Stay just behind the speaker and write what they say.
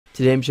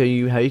Today I'm showing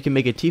you how you can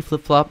make a T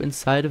flip-flop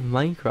inside of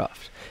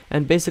Minecraft.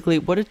 And basically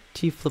what a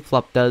T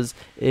flip-flop does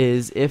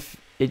is if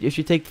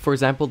you take, for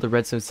example, the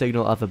redstone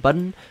signal of a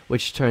button,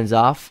 which turns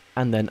off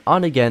and then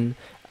on again,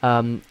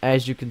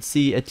 as you can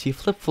see, a T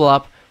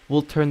flip-flop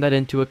will turn that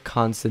into a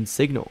constant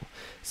signal.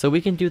 So we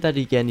can do that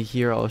again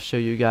here. I'll show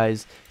you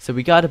guys. So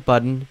we got a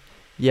button,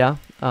 yeah,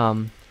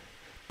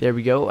 there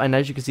we go, and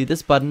as you can see,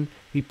 this button,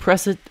 we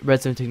press it,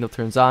 redstone signal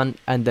turns on,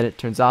 and then it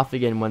turns off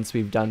again once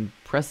we've done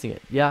pressing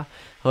it, yeah.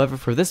 However,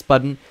 for this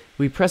button,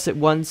 we press it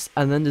once,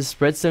 and then this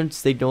redstone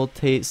signal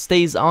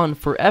stays on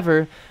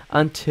forever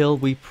until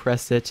we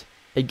press it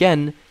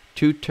again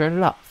to turn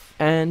it off.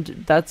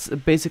 And that's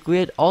basically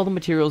it. All the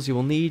materials you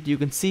will need, you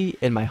can see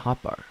in my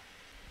hotbar.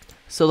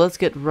 So let's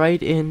get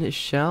right in,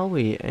 shall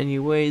we?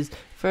 Anyways,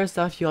 first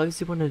off, you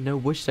obviously want to know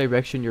which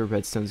direction your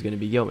redstone is going to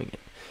be going in.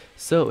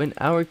 So in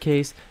our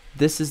case,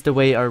 this is the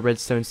way our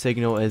redstone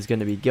signal is going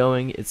to be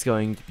going. It's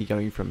going to be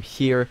going from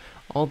here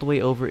all the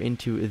way over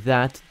into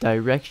that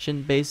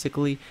direction,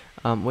 basically,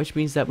 which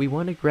means that we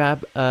want to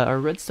grab our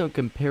redstone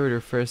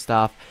comparator first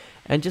off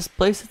and just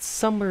place it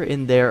somewhere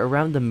in there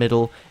around the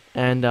middle,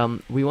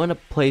 and we want to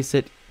place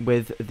it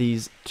with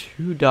these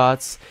two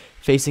dots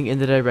facing in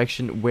the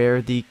direction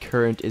where the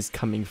current is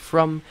coming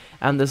from,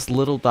 and this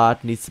little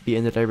dot needs to be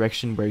in the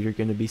direction where you're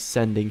going to be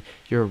sending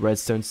your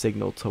redstone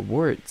signal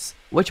towards.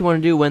 What you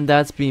want to do when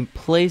that's being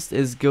placed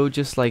is go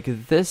just like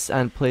this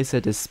and place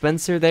a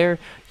dispenser there.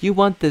 You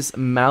want this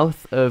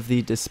mouth of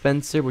the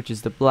dispenser, which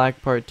is the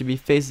black part, to be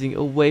facing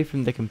away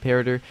from the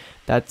comparator.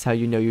 That's how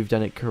you know you've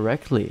done it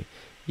correctly.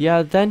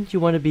 Yeah, then you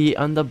want to be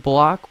on the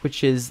block which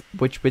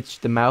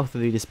the mouth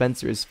of the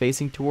dispenser is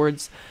facing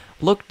towards.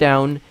 Look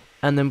down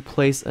and then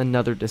place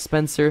another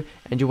dispenser,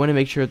 and you want to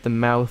make sure that the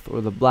mouth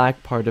or the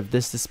black part of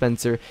this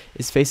dispenser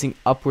is facing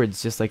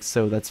upwards just like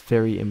so. That's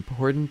very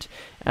important.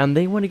 And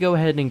then you want to go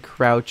ahead and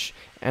crouch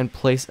and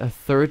place a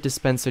third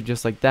dispenser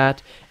just like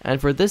that,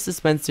 and for this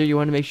dispenser you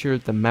want to make sure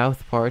that the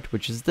mouth part,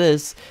 which is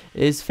this,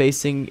 is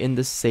facing in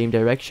the same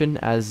direction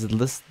as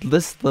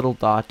this little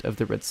dot of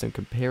the redstone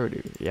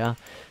comparator, yeah,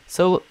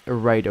 so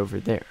right over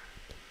there.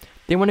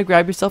 Then you want to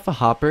grab yourself a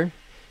hopper.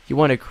 You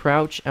want to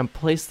crouch and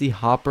place the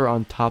hopper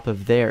on top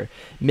of there.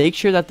 Make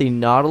sure that the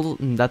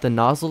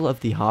nozzle of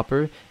the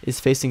hopper is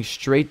facing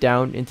straight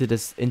down into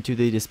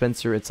the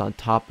dispenser it's on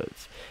top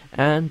of,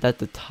 and that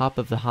the top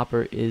of the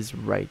hopper is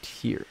right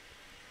here.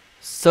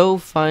 So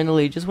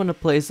finally, just want to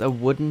place a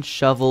wooden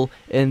shovel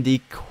in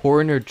the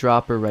corner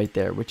dropper right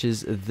there, which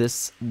is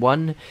this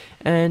one.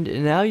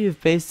 And now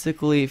you've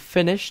basically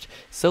finished.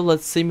 So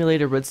let's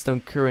simulate a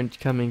redstone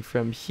current coming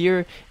from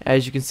here.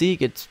 As you can see,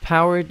 it's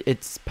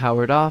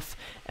powered off,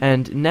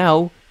 and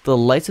now the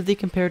lights of the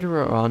comparator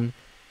are on,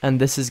 and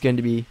this is going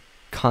to be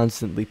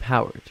constantly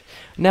powered.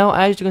 Now,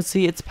 as you can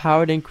see, it's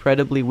powered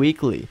incredibly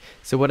weakly.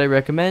 So what I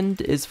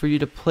recommend is for you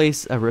to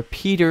place a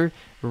repeater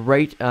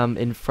right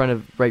in front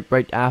of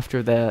right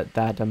after that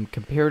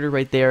comparator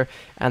right there,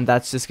 and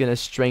that's just going to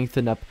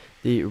strengthen up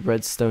the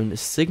redstone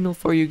signal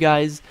for you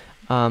guys.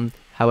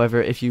 However,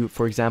 if you,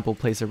 for example,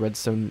 place a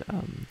redstone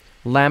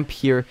lamp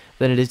here,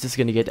 then it is just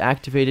going to get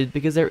activated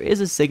because there is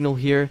a signal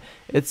here.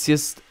 It's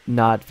just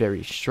not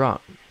very strong.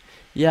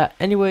 Yeah,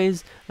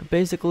 anyways,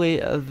 basically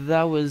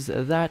that was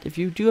that. If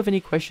you do have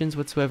any questions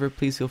whatsoever,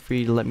 please feel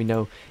free to let me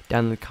know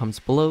down in the comments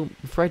below.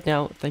 For right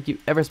now, thank you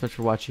ever so much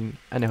for watching,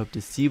 and I hope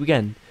to see you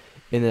again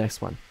in the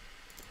next one.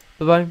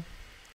 Bye bye.